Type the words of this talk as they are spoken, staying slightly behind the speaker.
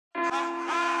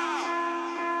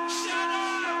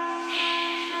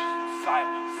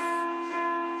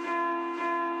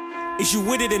Is you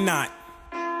with it or not?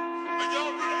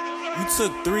 You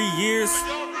took 3 years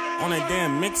on a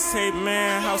damn mixtape,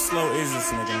 man. How slow is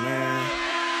this nigga, man?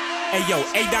 Hey yo,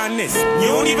 Adonijah, you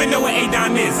don't even know what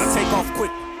Adonijah is. I take off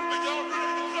quick.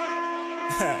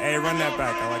 Hey, run that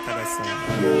back. I like how that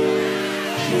sounds.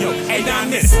 Yo,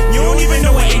 Adonijah, you don't even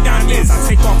know what Adonijah is. I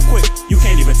take off quick, you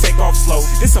can't even take off slow.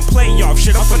 This some playoff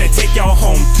shit, I'm finna take y'all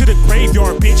home to the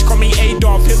graveyard, bitch. Call me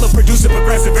Adolf Hitler, producer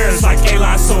progressive errors like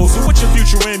A-Line Souls. So what's your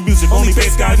future in music? Only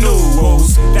bass God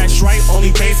knows. That's right,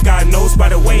 only bass God knows. By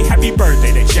the way, happy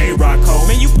birthday to J-Rocco.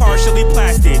 Man, you partially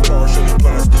plastic.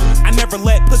 I never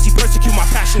let pussy persecute my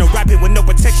passion of rapping with no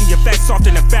protection. Your fat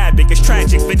softer than fabric. It's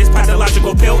tragic, but this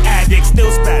pathological pill addict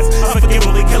still spaz.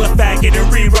 Unforgivably kill a faggot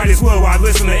and rewrite his will while I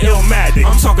listen to Illmatic.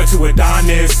 I'm talking to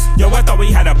Adonijah. Yo, I thought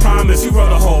we had a promise. You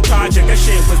wrote a whole project. That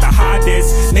shit was the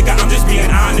hottest. Nigga, I'm just being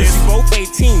honest. We both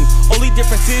 18. Only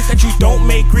difference is that you don't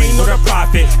make green or the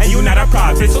profit, and you not a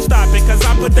prophet. So stop it, cause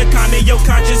I put the con in your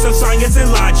conscience of science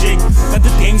and logic. Let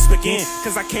the games begin,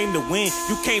 cause I came to win.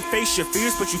 You can't face your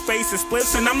fears, but you face the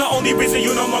splits, and I'm the only reason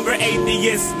you no longer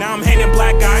atheist. Now I'm handing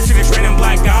black guys to the random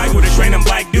black guy. With a random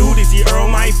black dude, is he Earl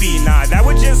might be? Nah, that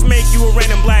would just make you a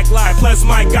random black lie. Plus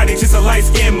my God, he's just a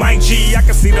light-skinned Mike G. I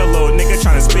can see the little nigga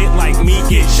tryna spit like me.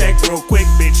 Get checked real quick,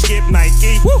 bitch, skip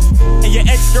Nike. Woo! And your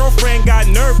ex-girlfriend got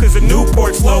nerve cause the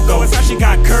Newport's logo is how she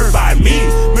got curved by me.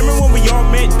 Remember when we all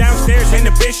met downstairs and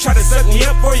the bitch tried to suck me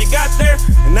up before you got there?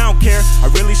 And I don't care, I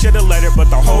really should've let her, but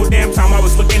the whole damn time I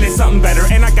was looking at something better.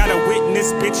 And I got a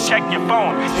witness, bitch, check your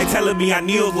phone. They're telling me I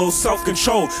need a little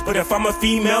self-control, but if I'm a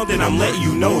female, then I'm letting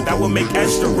you know that would make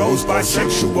extra roles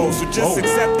bisexual. So just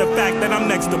accept the fact that I'm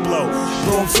next to blow.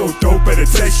 Bro, I'm so dope, better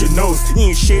test your nose. He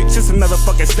ain't shit, just another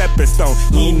fucking stepping stone.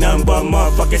 He ain't nothing but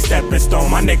motherfucking stepping stone.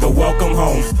 My nigga, welcome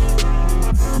home.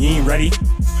 You ain't ready?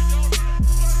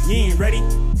 You ain't ready?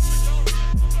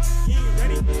 You ain't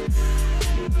ready?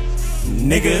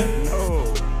 Nigga. No.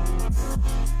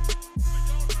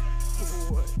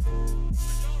 What?